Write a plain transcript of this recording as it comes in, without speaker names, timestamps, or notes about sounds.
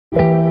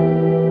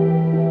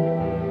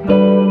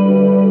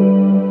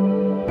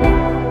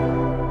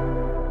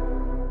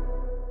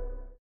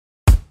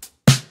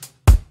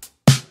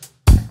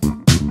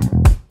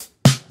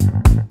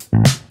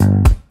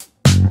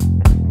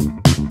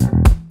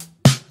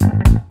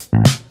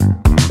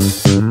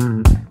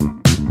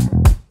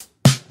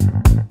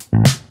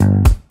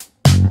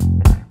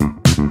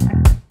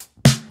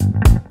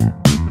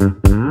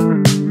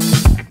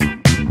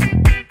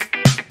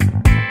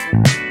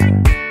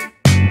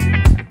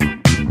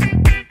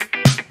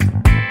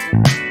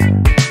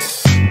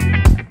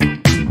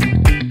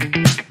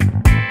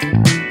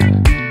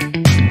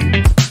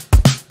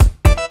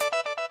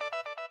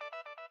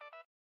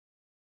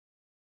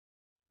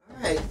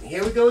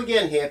go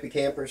again, happy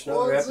campers.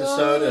 Another What's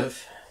episode up?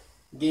 of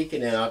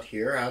Geeking Out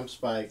here. I'm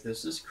Spike.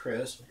 This is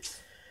Chris.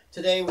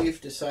 Today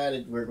we've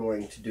decided we're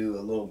going to do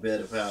a little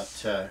bit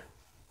about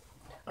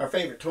our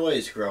favorite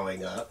toys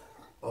growing up.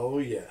 Oh,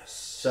 yes.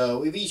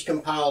 So we've each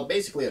compiled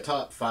basically a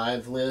top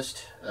 5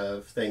 list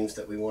of things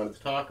that we wanted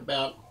to talk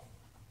about.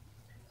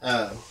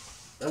 And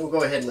we'll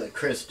go ahead and let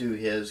Chris do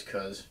his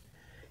because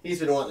he's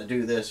been wanting to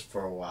do this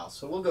for a while.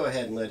 So we'll go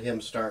ahead and let him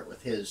start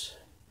with his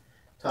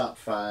top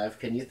 5.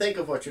 Can you think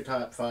of what your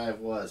top 5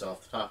 was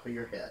off the top of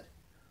your head?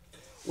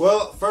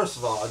 Well, first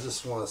of all, I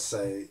just want to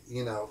say,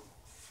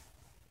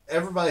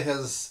 everybody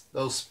has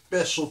those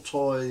special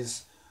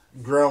toys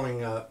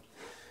growing up.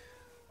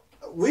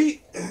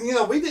 We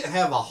didn't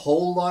have a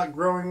whole lot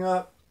growing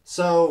up.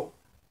 So,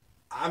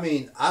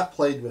 I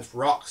played with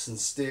rocks and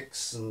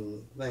sticks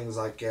and things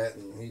like that,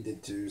 and he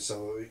did too.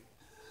 So,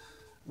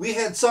 we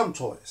had some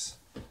toys.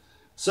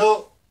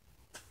 So,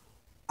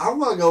 I'm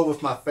going to go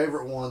with my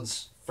favorite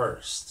ones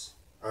first.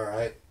 All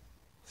right.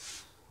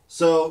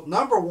 So,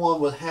 number 1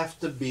 would have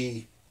to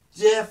be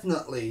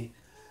definitely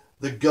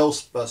the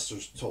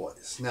Ghostbusters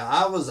toys. Now,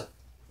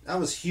 I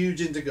was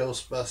huge into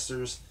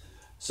Ghostbusters.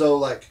 So,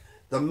 like,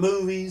 the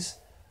movies,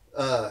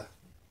 the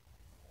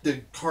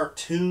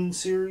cartoon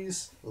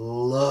series,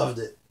 loved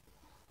it.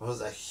 I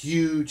was a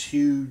huge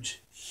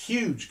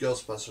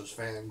Ghostbusters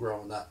fan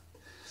growing up.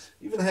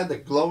 Even had the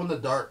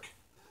glow-in-the-dark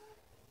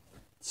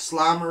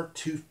Slimer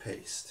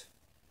toothpaste.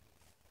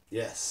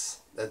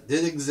 Yes, that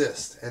did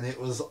exist, and it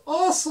was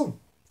awesome.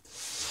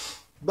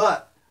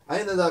 But I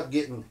ended up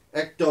getting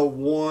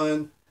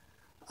Ecto-1.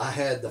 I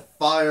had the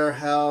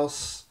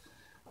Firehouse.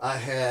 I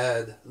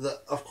had,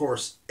 of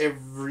course,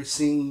 every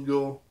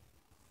single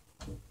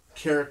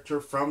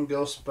character from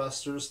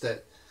Ghostbusters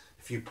that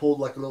if you pulled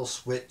like a little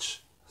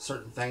switch,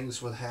 certain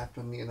things would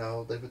happen,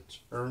 they would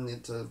turn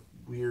into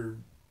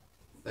weird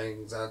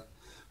things,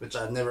 which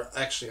I never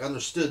actually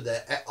understood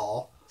that at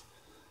all.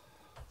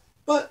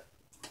 But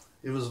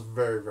it was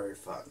very, very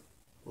fun.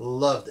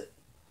 Loved it.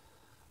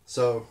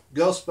 So,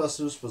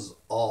 Ghostbusters was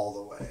all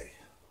the way.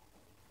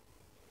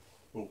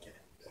 Okay.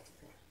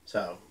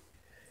 So,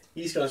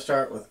 he's going to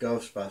start with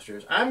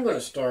Ghostbusters. I'm going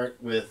to start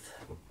with,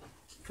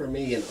 for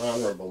me, an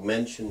honorable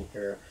mention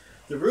here.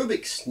 The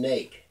Rubik's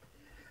Snake.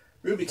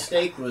 Rubik's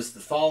Snake was the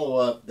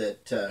follow-up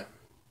that, I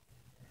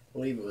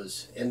believe it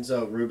was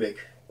Enzo Rubik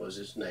was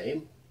his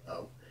name.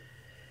 Oh.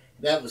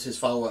 That was his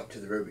follow-up to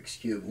the Rubik's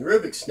Cube. And the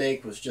Rubik's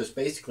Snake was just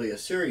basically a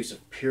series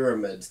of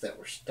pyramids that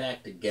were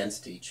stacked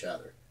against each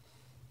other.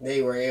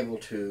 They were able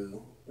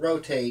to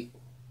rotate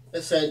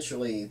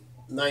essentially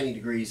 90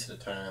 degrees at a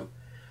time,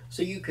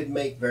 so you could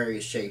make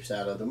various shapes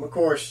out of them. Of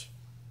course,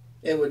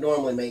 it would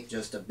normally make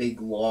just a big,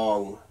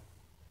 long,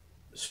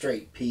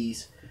 straight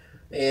piece,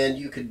 and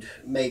you could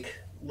make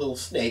little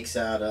snakes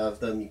out of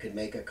them. You could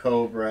make a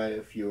cobra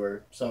if you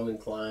were so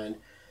inclined.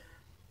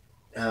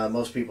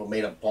 Most people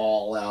made a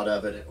ball out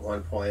of it at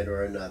one point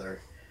or another.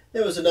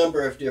 There was a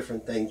number of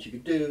different things you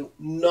could do.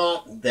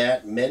 Not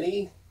that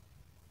many,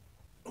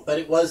 but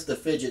it was the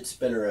fidget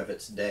spinner of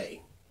its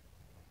day.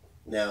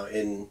 Now,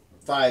 in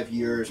 5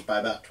 years, by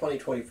about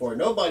 2024,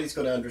 nobody's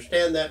going to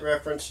understand that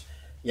reference.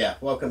 Yeah,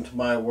 welcome to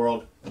my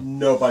world.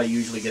 Nobody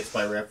usually gets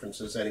my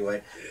references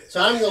anyway.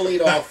 So I'm going to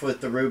lead off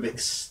with the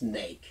Rubik's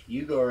Snake.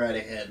 You go right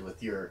ahead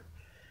with your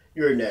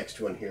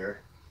next one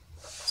here.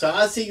 So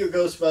I see your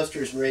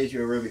Ghostbusters and raise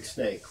you a Rubik's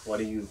Snake. What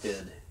do you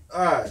bid?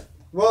 Alright.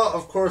 Well,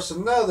 of course,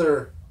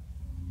 another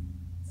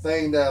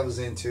thing that I was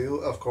into,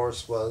 of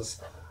course,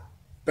 was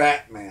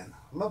Batman.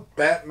 I'm a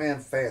Batman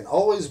fan.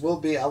 Always will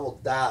be. I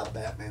will die a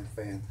Batman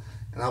fan.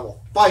 And I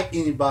will fight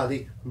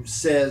anybody who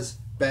says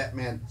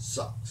Batman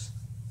sucks.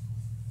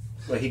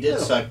 Well, he did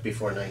suck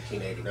before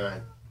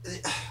 1989.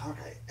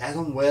 Okay,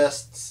 Adam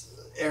West's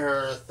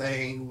era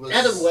thing was...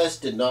 Adam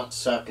West did not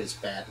suck as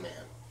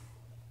Batman.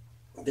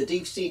 The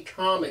DC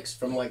comics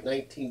from like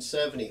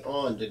 1970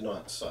 on did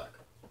not suck.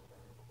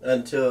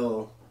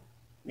 Until,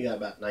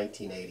 about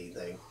 1980,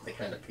 they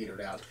kind of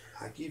petered out.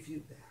 I give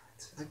you that.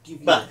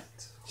 But,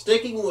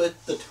 sticking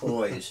with the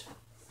toys.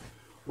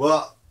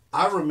 Well,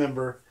 I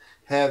remember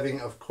having,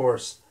 of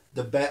course,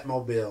 the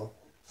Batmobile,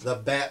 the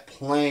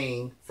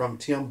Batplane from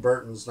Tim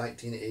Burton's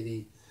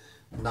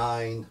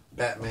 1989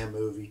 Batman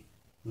movie.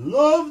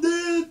 Loved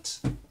it!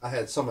 I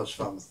had so much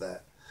fun with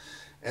that.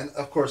 And,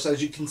 of course,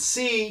 as you can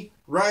see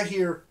right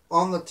here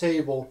on the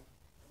table,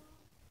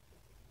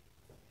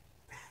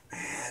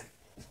 Batman.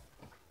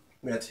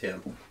 That's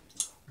him.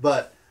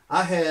 But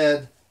I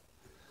had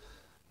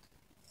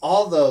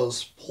all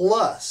those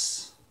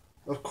plus,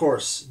 of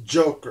course,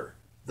 Joker,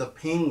 the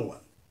Penguin,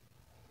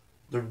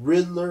 the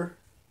Riddler,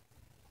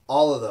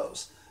 all of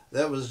those.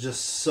 That was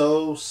just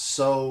so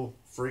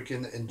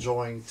freaking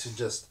enjoying to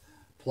just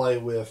play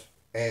with.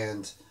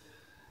 And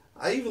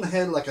I even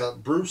had like a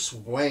Bruce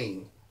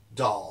Wayne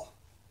doll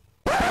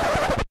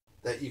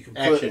that you can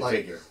put action like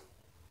figure.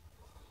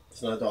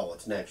 It's not a doll,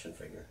 it's an action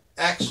figure.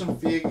 Action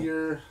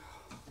figure.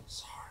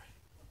 Sorry.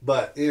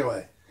 But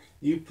anyway,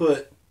 you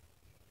put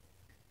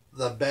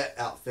the bat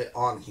outfit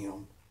on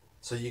him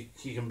so he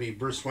can be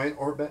Bruce Wayne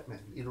or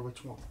Batman, either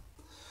which one.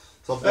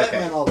 So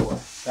Batman all the way.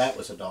 That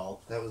was a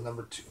doll. That was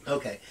number 2.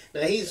 Okay.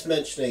 Now he's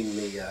mentioning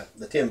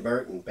the Tim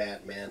Burton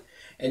Batman,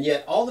 and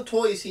yet all the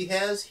toys he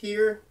has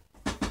here,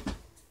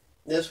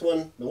 this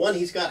one, the one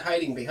he's got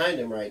hiding behind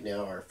him right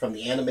now, are from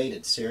the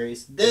animated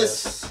series.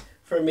 This,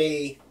 for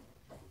me,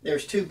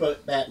 there's 2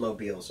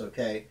 Batmobiles,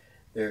 okay?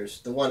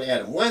 There's the one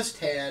Adam West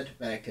had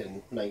back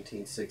in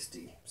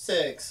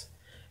 1966,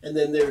 and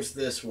then there's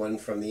this one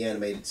from the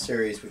animated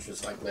series, which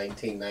was like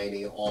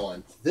 1990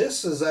 on.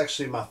 This is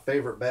actually my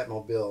favorite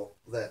Batmobile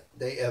that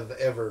they have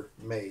ever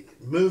made.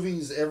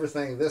 Movies,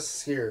 everything.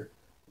 This here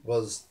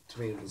was, to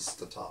me, was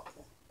the top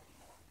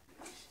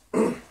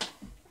one.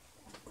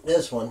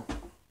 This one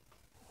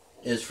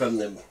is from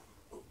the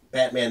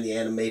Batman the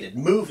Animated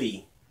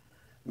Movie,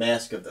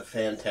 Mask of the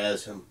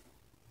Phantasm.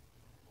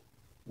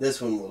 This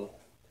one will...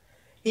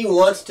 He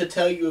wants to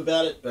tell you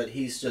about it, but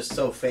he's just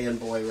so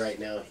fanboy right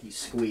now, he's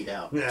squeed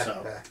out.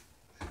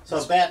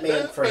 So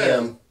Batman for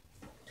him.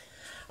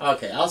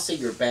 Okay, I'll see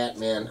your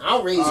Batman.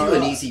 I'll raise you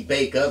an easy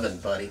bake oven,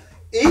 buddy.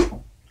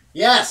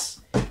 Yes!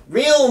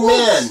 Real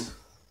men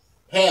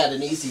had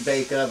an easy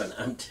bake oven.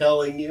 I'm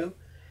telling you,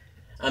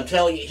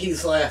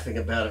 he's laughing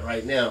about it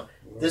right now.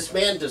 This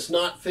man does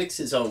not fix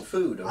his own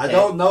food, okay? I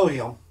don't know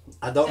him.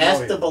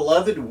 Ask the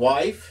beloved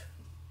wife,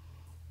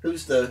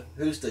 who's the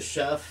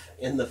chef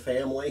in the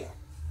family.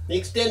 The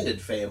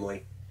extended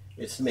family,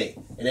 it's me.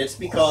 And it's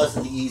because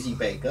of the Easy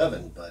Bake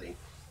Oven, buddy.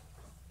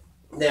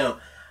 Now,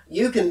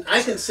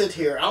 I can sit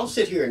here, I'll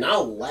sit here and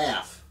I'll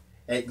laugh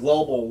at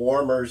global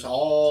warmers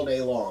all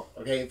day long.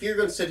 Okay, if you're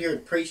going to sit here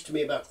and preach to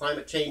me about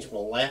climate change, I'm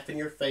going to laugh in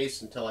your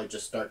face until I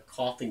just start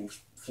coughing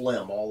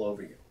phlegm all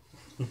over you.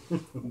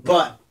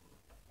 But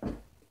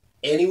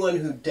anyone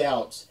who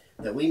doubts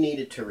that we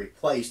needed to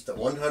replace the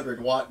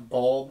 100-watt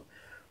bulb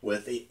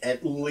with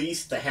at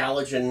least the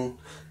halogen,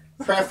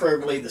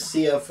 preferably the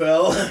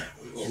CFL,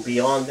 and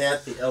beyond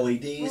that, the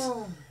LEDs.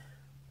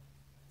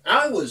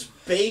 I was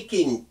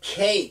baking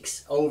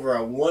cakes over a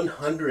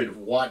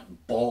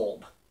 100-watt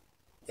bulb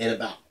in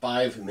about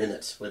 5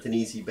 minutes with an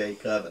Easy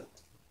Bake Oven.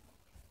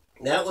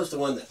 That was the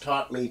one that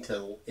taught me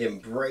to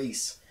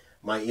embrace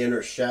my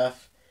inner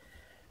chef.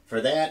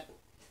 For that,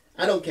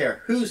 I don't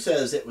care who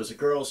says it was a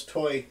girl's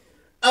toy.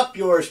 Up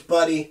yours,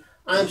 buddy.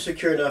 I'm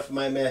secure enough in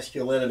my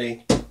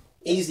masculinity.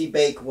 Easy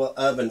Bake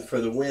Oven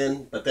for the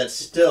win, but that's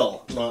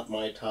still not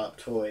my top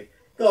toy.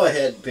 Go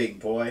ahead,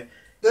 big boy.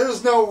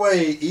 There's no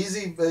way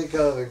Easy Bake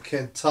Oven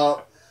can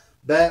top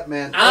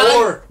Batman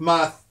or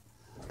my...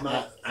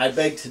 I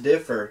beg to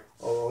differ.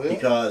 Oh, yeah?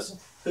 Because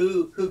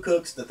who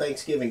cooks the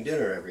Thanksgiving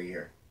dinner every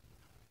year?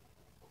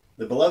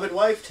 The beloved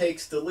wife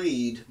takes the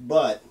lead,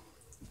 but...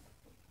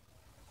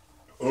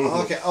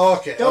 Okay.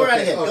 Go right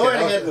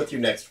ahead with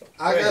your next one.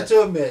 I got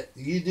to admit,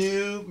 you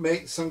do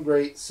make some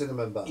great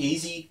cinnamon buns.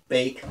 Easy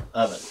Bake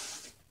Oven.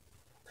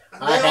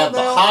 I have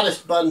the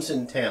hottest buns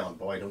in town,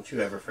 boy. Don't you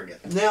ever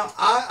forget that. Now,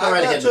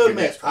 I got to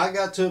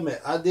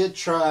admit, I did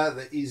try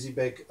the Easy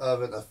Bake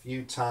Oven a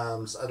few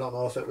times. I don't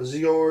know if it was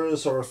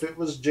yours or if it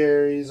was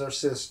Jerry's or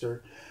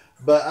sister,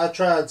 but I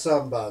tried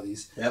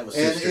somebody's. That was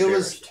and Sister it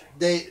Dearest.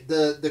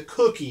 was the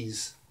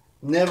cookies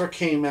never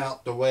came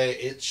out the way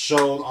it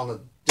showed on the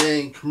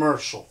dang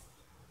commercial.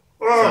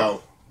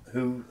 So,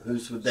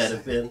 whose would that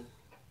have been?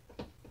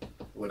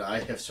 Would I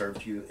have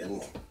served you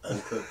in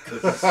uncooked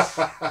cookies?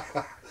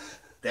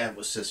 That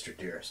was Sister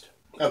Dearest.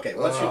 Okay,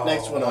 what's your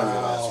next one on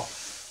your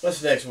list?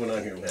 What's the next one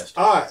on your list?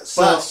 All right,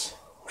 so...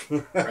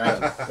 Right,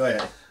 go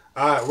ahead.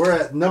 All right, we're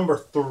at number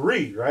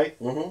 3, right?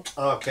 Mm-hmm.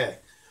 Okay.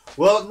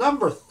 Well,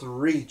 number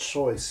 3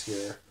 choice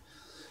here.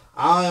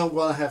 I am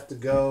going to have to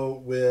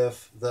go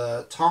with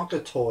the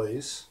Tonka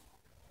toys.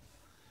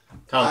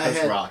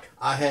 Tonka's rock.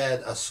 I had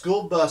a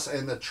school bus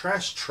and a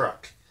trash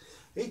truck.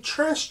 A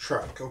trash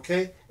truck,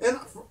 okay? And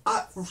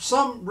for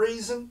some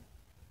reason,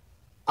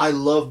 I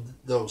loved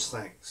those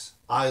things.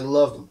 I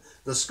loved them.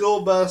 The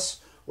school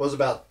bus was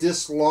about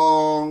this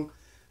long,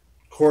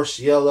 of course,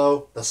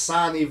 yellow. The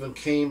sign even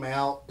came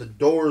out. The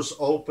doors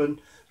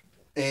opened,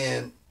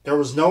 and there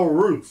was no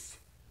roof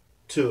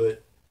to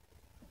it.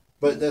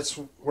 But that's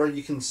where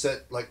you can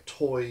set, like,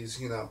 toys,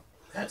 you know.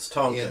 That's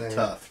Tonka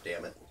tough,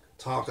 damn it.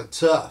 Tonka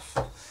tough.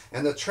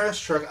 And the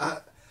trash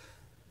truck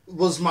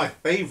was my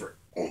favorite.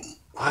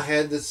 I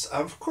had this,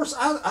 of course,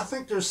 I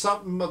think there's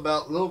something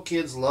about little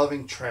kids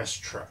loving trash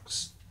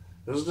trucks.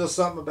 There's just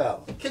something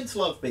about them. Kids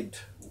love big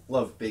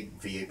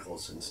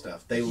vehicles and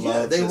stuff. They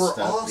love they this were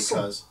stuff awesome.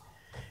 Because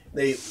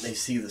they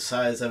see the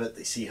size of it,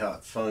 they see how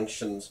it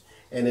functions,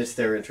 and it's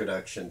their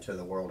introduction to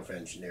the world of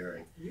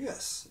engineering.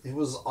 Yes, it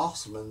was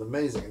awesome and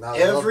amazing. And I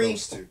love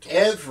those two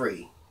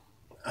toys.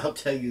 I'll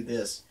tell you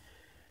this,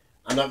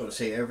 I'm not going to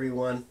say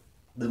everyone,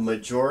 the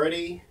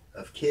majority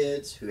of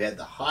kids who had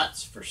the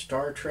hots for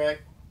Star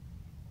Trek,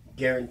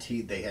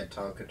 guaranteed they had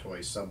Tonka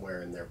toys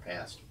somewhere in their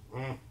past.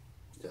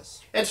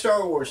 Yes. And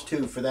Star Wars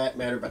too, for that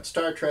matter, but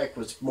Star Trek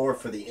was more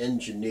for the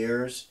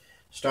engineers.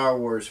 Star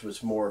Wars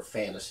was more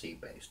fantasy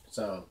based.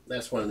 So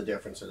that's one of the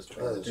differences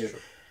between the two.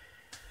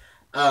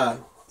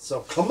 So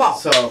come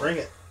on, bring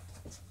it.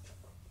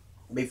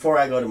 Before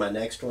I go to my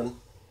next one,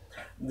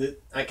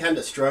 I kind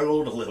of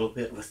struggled a little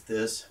bit with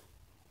this.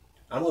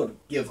 I'm going to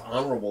give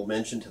honorable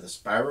mention to the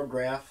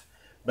spirograph,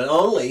 but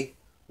only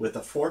with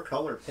a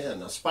 4-color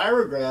pen. A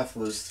spirograph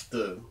was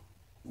the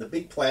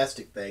big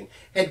plastic thing,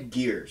 had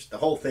gears. The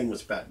whole thing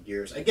was about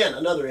gears. Again,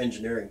 another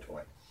engineering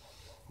toy.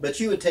 But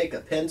you would take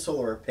a pencil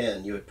or a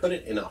pen, you would put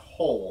it in a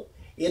hole,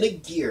 in a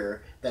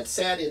gear that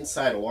sat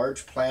inside a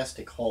large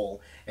plastic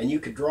hole, and you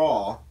could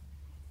draw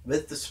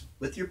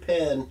with your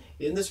pen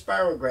in the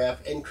spirograph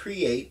and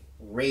create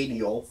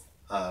radial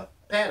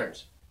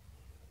patterns.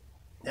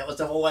 That was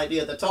the whole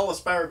idea. That's all a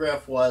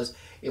spirograph was.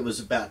 It was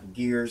about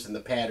gears and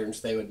the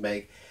patterns they would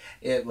make.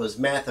 It was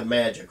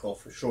mathemagical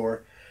for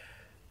sure.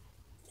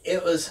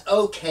 It was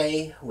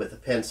okay with a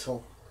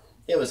pencil.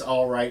 It was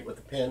all right with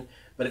a pen.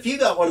 But if you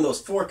got one of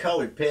those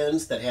 4-colored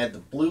pens that had the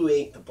blue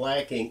ink, the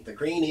black ink, the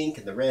green ink,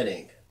 and the red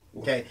ink,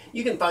 okay,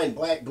 you can find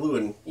black, blue,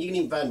 and you can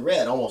even find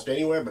red almost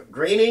anywhere. But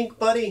green ink,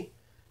 buddy,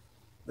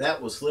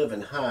 that was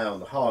living high on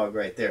the hog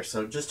right there.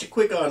 So just a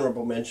quick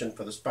honorable mention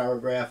for the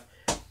spirograph.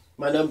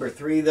 My number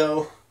 3,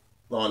 though,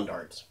 lawn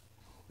darts.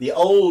 The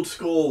old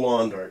school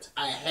lawn darts.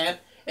 I had,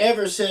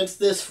 ever since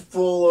this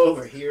fool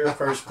over here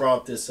first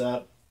brought this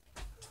up,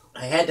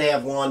 I had to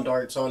have lawn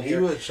darts on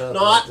here.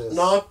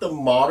 Not the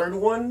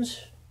modern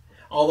ones,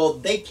 although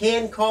they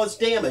can cause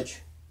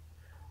damage.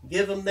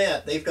 Give them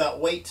that. They've got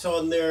weights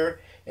on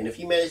there, and if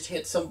you manage to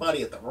hit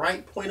somebody at the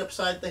right point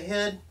upside the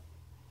head,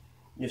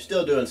 you're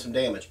still doing some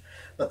damage.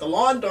 But the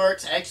lawn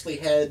darts actually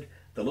had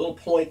the little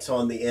points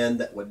on the end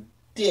that would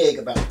dig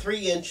about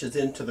 3 inches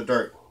into the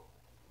dirt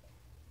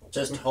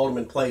just to hold them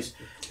in place.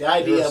 The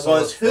idea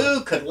was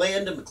who could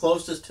land them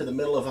closest to the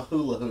middle of a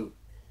hula hoop.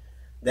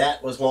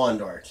 That was lawn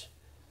darts.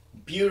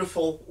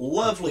 Beautiful,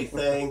 lovely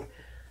thing.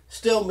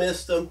 Still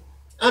miss them.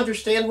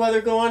 Understand why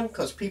they're gone?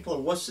 Because people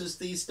are wusses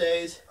these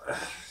days.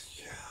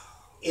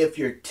 If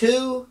you're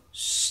too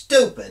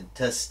stupid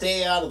to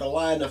stay out of the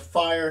line of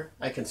fire,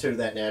 I consider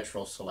that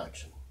natural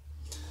selection.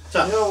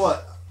 So, you know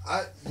what?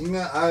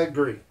 I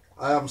agree.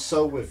 I am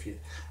so with you.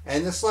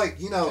 And it's like,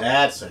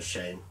 that's a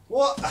shame.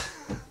 Well,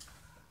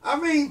 I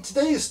mean,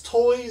 today's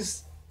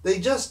toys, they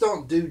just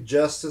don't do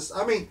justice.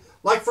 I mean,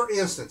 like for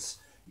instance,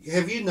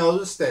 have you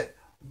noticed that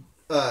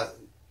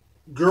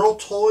girl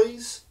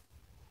toys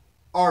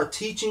are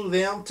teaching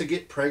them to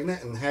get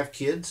pregnant and have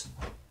kids?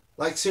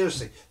 Like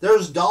seriously,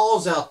 there's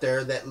dolls out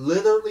there that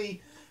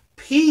literally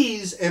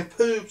pees and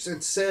poops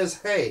and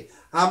says, "Hey,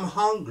 I'm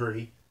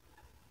hungry,"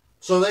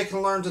 so they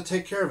can learn to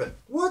take care of it.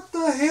 What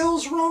the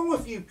hell's wrong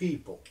with you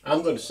people?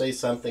 I'm going to say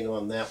something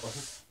on that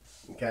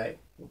one. Okay.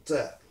 What's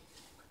that?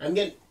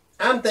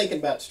 I'm thinking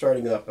about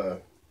starting up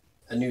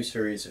a new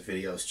series of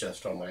videos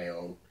just on my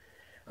own.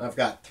 I've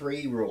got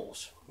 3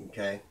 rules.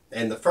 Okay.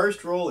 And the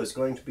first rule is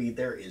going to be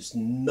there is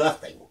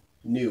nothing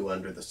new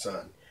under the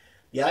sun.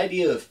 The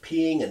idea of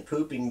peeing and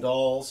pooping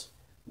dolls,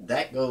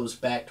 that goes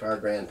back to our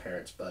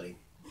grandparents, buddy.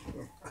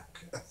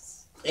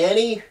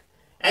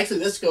 Actually,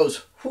 this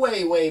goes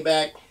way, way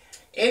back.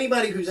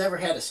 Anybody who's ever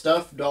had a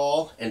stuffed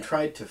doll and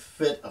tried to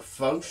fit a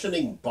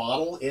functioning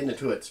bottle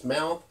into its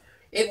mouth,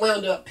 it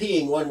wound up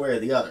peeing one way or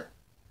the other.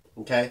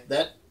 Okay?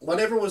 That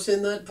whatever was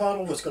in that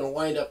bottle was going to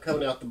wind up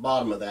coming out the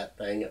bottom of that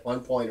thing at one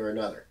point or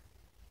another.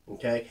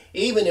 Okay?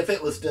 Even if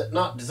it was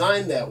not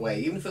designed that way,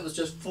 even if it was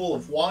just full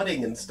of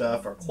wadding and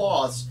stuff or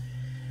cloths,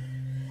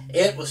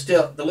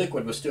 the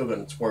liquid was still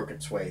going to work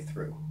its way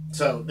through.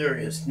 So there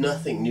is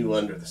nothing new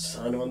under the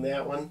sun on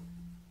that one.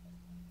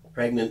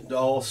 Pregnant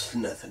dolls,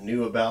 nothing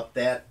new about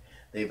that.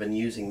 They've been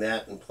using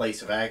that in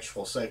place of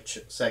actual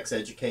sex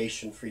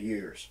education for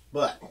years.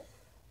 But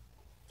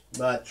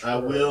I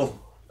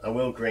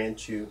will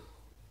grant you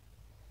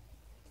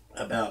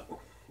about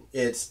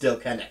it's still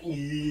kind of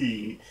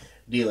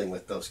dealing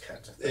with those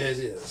kinds of things.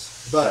 It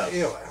is. But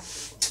anyway,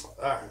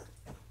 all right.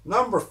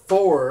 Number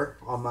 4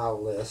 on my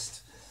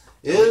list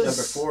is...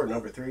 Number 4,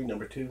 number 3,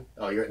 number 2?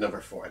 Oh, you're at number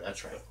 4.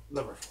 That's right.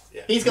 Number 4,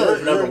 yeah. He's going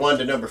from number 1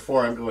 to number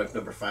 4. I'm going from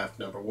number 5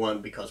 to number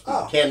 1 because we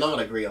cannot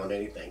agree on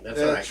anything.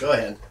 That's all right. Go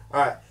ahead.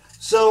 All right.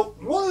 So,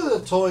 one of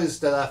the toys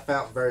that I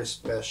found very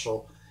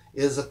special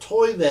is a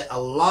toy that a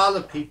lot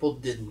of people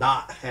did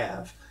not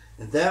have,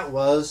 and that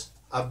was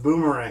a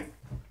boomerang.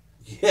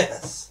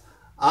 Yes,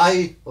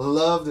 I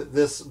loved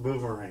this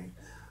boomerang.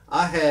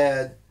 I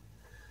had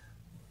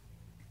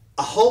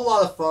a whole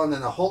lot of fun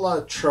and a whole lot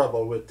of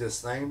trouble with this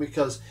thing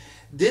because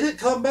did it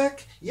come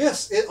back?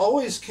 Yes, it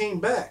always came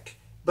back,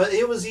 but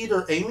it was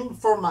either aiming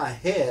for my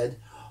head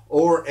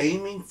or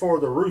aiming for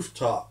the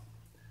rooftop.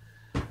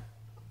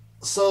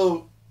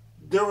 So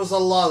there was a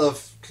lot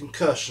of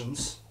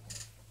concussions.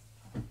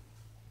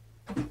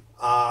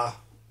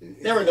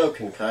 There were no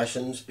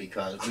concussions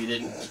because he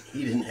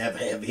didn't have a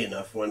heavy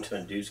enough one to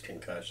induce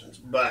concussions.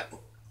 But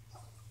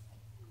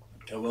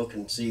I will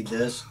concede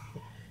this.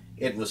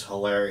 It was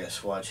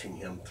hilarious watching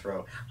him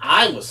throw.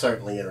 I was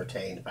certainly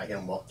entertained by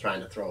him trying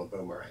to throw a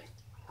boomerang.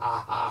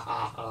 Ha ha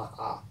ha ha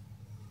ha.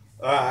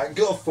 Alright,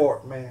 go for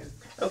it, man.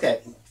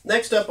 Okay,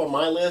 next up on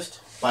my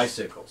list,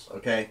 bicycles,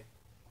 okay?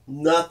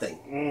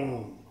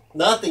 Nothing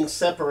Nothing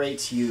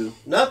separates you,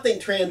 nothing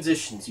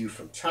transitions you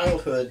from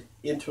childhood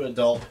into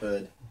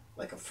adulthood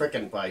like a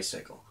frickin'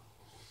 bicycle.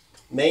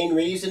 Main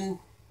reason,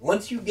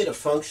 once you get a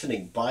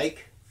functioning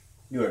bike,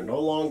 you are no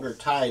longer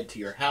tied to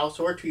your house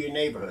or to your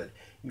neighborhood.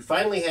 You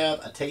finally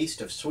have a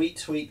taste of sweet,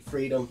 sweet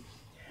freedom.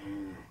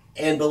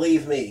 And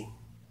believe me,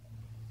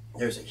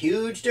 there's a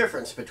huge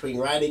difference between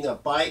riding a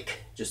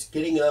bike, just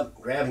getting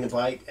up, grabbing a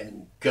bike,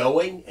 and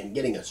going and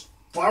getting as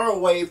far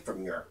away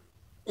from your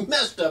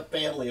messed up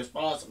family as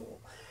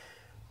possible.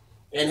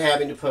 And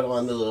having to put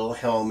on the little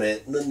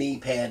helmet and the knee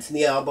pads and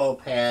the elbow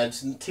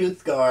pads and the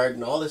tooth guard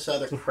and all this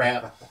other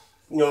crap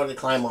in order to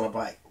climb on a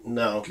bike.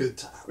 No. Good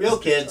time. Real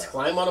kids,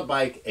 climb on a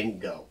bike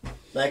and go.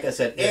 Like I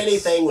said,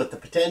 anything with the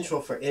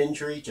potential for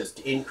injury, just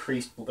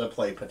increase the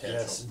play potential.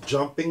 Yes,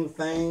 jumping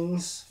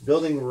things,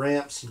 building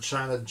ramps and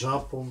trying to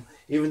jump them,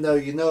 even though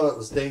you know it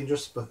was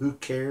dangerous, but who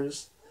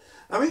cares?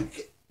 I mean,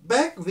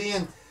 back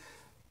then,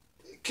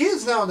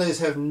 kids nowadays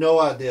have no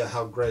idea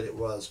how great it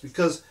was.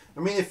 Because,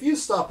 I mean, if you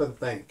stop and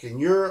think, and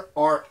you're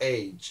our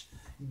age,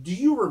 do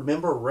you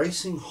remember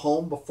racing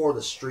home before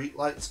the street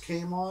lights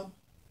came on?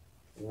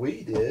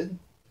 We did.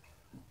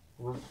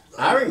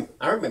 I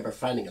remember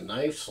finding a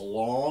nice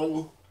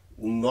long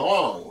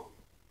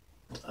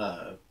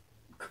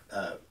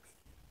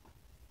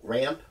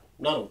ramp.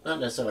 Not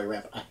necessarily a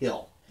ramp, a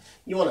hill.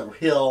 You want a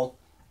hill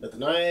with a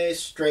nice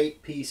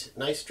straight piece,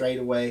 nice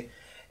straightaway,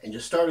 and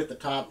just start at the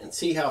top and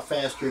see how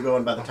fast you're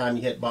going by the time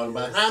you hit bottom.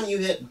 By the time you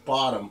hit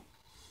bottom,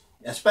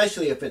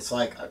 especially if it's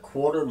like a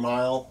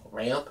quarter-mile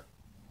ramp,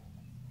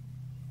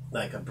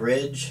 like a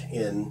bridge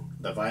in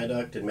the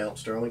viaduct in Mount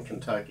Sterling,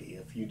 Kentucky.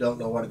 If you don't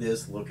know what it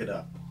is, look it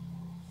up.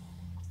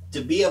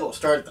 To be able to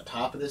start at the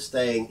top of this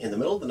thing in the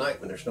middle of the night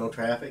when there's no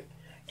traffic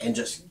and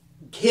just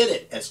hit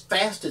it as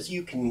fast as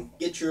you can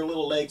get your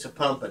little legs a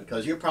pumping,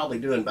 because you're probably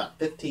doing about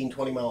 15,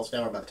 20 miles an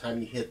hour by the time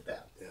you hit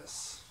that.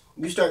 Yes.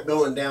 You start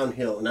going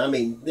downhill, and I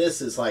mean,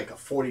 this is like a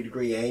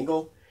 40-degree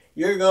angle.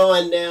 You're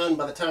going down,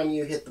 by the time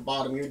you hit the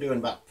bottom, you're doing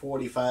about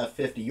 45,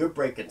 50. You're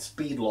breaking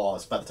speed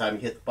laws by the time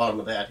you hit the bottom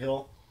of that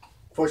hill.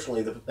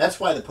 Fortunately, that's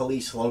why the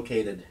police wound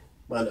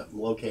up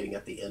locating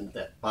at the end of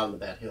that bottom of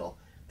that hill.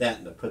 That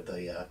and to put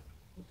the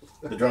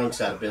drunks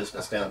out of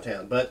business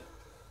downtown. But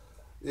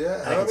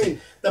yeah, I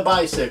mean, the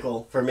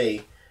bicycle for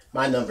me,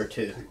 my number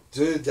 2.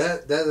 Dude,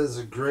 that is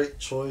a great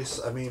choice.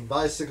 I mean,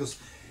 bicycles.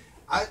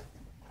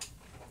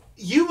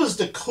 You was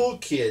the cool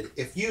kid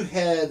if you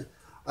had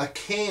a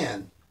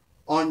can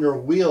on your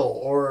wheel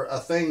or a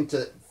thing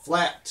to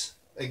flat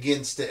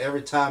against it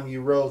every time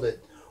you rode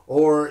it,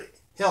 or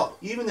hell,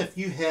 even if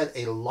you had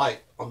a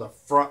light on the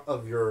front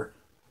of your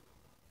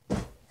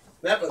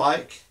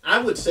bike. I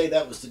would say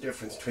that was the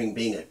difference between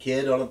being a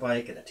kid on a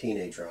bike and a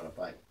teenager on a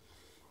bike.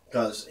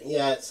 Because,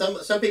 yeah,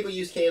 some people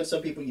used cans,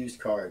 some people used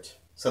cards,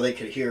 so they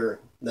could hear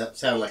that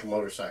sound like a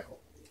motorcycle.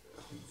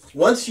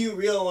 Once you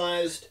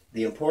realized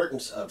the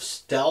importance of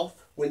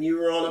stealth when you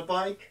were on a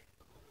bike,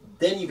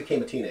 then you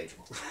became a teenager.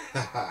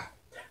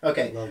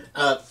 Okay,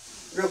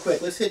 real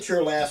quick, let's hit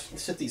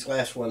these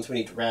last ones. We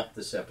need to wrap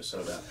this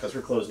episode up because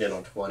we're closing in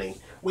on 20.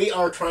 We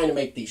are trying to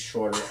make these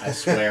shorter, I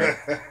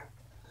swear.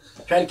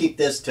 Trying to keep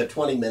this to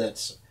 20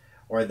 minutes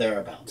or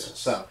thereabouts. Yes.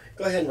 So,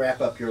 go ahead and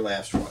wrap up your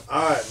last one.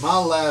 All right, my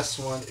last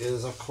one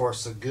is, of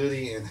course, a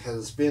goodie and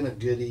has been a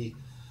goodie,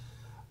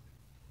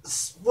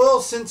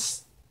 well,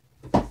 since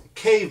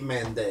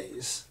caveman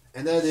days,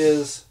 and that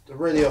is the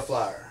radio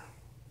flyer.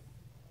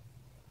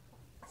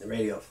 The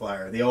radio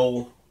flyer. The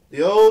old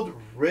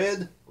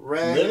red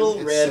wagon.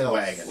 Little red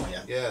wagon,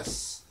 yeah.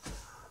 Yes.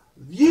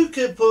 You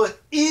could put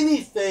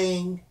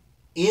anything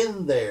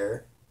in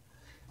there,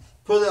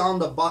 put it on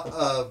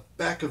the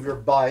back of your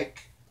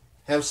bike,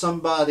 have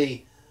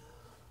somebody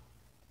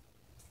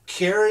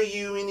carry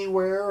you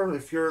anywhere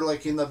if you're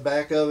like in the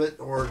back of it,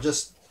 or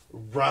just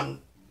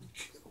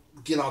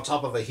get on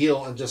top of a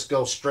hill and just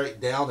go straight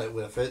down it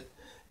with it.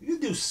 You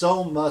can do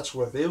so much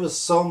with it. It was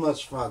so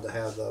much fun to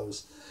have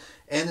those.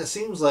 And it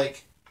seems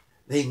like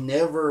they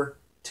never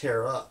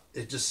tear up.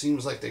 It just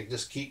seems like they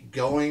just keep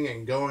going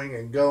and going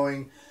and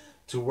going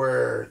to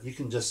where you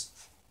can just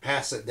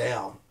pass it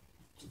down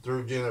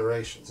through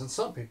generations. And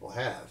some people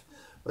have.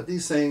 But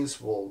these things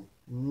will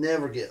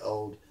never get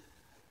old.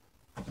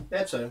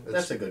 That's a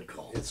good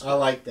call. I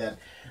like that.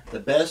 The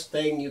best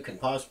thing you can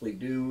possibly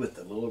do with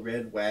the little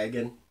red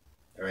wagon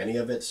or any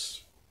of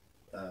its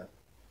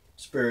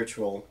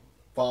spiritual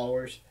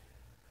followers,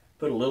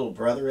 put a little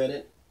brother in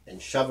it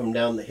and shove him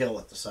down the hill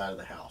at the side of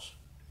the house.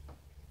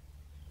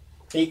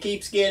 He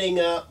keeps getting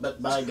up,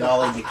 but by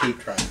golly, you keep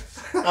trying.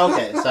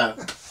 Okay, so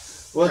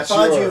I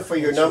found you for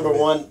your number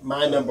one,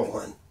 my number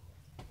one.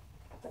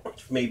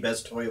 For me,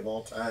 best toy of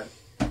all time.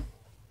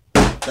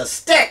 The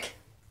stick!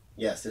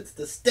 Yes, it's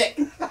the stick.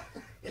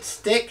 It's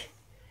stick,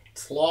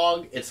 it's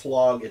log,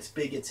 it's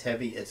big, it's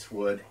heavy, it's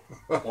wood.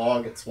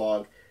 Log, it's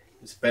log.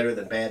 It's better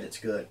than bad, it's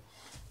good.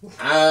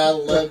 I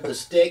love the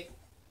stick.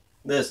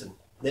 Listen,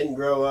 didn't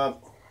grow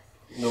up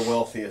in the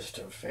wealthiest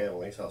of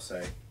families, I'll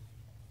say.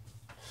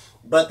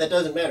 But that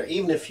doesn't matter.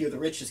 Even if you're the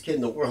richest kid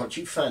in the world,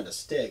 you find a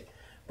stick.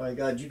 By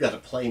God, you got a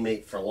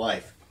playmate for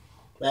life.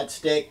 That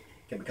stick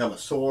can become a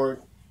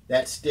sword.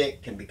 That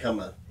stick can become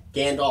a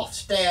Gandalf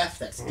staff.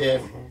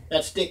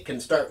 That stick can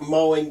start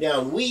mowing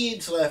down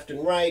weeds left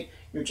and right.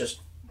 You're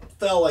just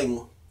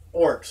felling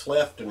orcs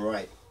left and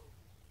right.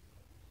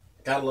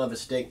 Gotta love a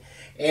stick.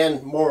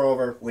 And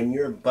moreover, when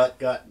your butt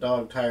got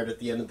dog tired at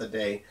the end of the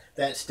day,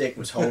 that stick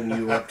was holding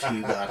you up till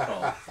you got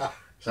home.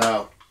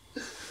 So,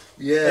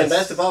 yes. and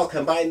best of all,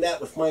 combine that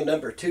with my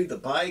number 2, the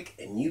bike,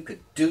 and you could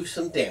do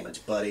some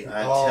damage, buddy.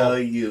 I tell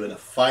you, in a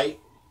fight,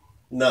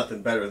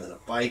 nothing better than a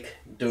bike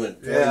doing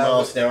 40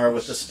 miles an hour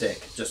with a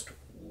stick. Just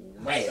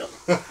wham.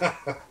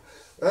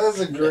 That's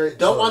a great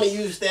Don't want to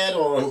use that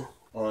on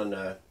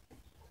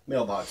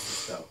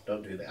mailboxes, though.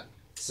 Don't do that.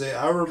 See,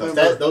 I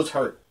remember... those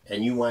hurt.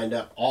 And you wind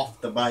up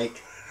off the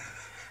bike.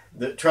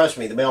 Trust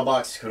me, the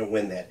mailbox is going to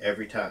win that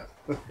every time.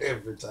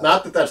 Every time.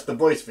 Not that that's the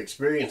voice of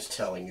experience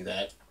telling you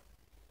that.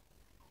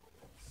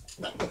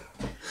 No.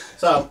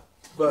 So,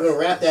 we're going to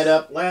wrap that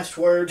up. Last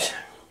words.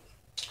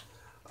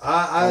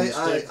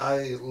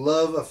 I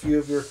love a few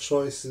of your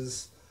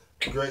choices.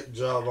 Great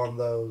job on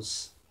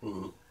those.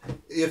 Mm-hmm.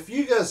 If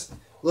you guys...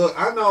 Look,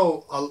 I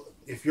know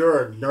if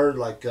you're a nerd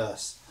like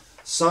us,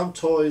 some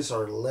toys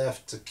are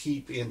left to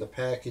keep in the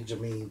package. I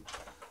mean...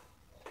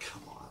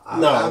 Come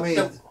on. I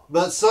mean,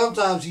 but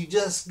sometimes you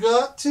just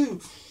got to.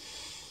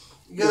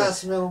 You gotta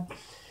smell them.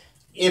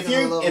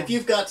 If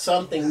you've got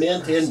something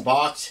mint in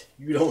box,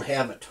 you don't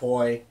have a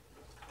toy.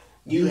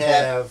 You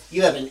have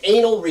an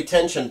anal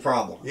retention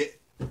problem. Yeah.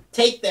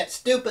 Take that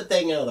stupid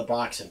thing out of the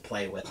box and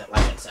play with it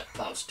like it's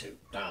supposed to.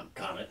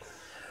 Doggone it.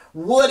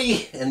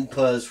 Woody and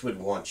Buzz would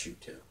want you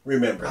to.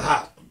 Remember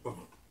that.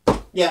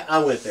 Yeah, I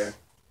went there.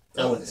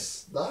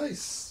 Nice.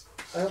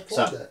 I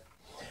applaud that.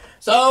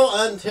 So,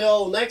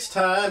 until next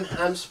time,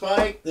 I'm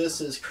Spike.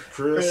 This is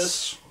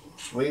Chris.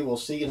 We will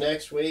see you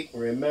next week.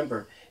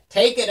 Remember,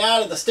 take it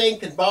out of the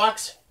stinking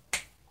box.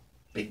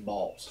 Big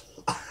balls.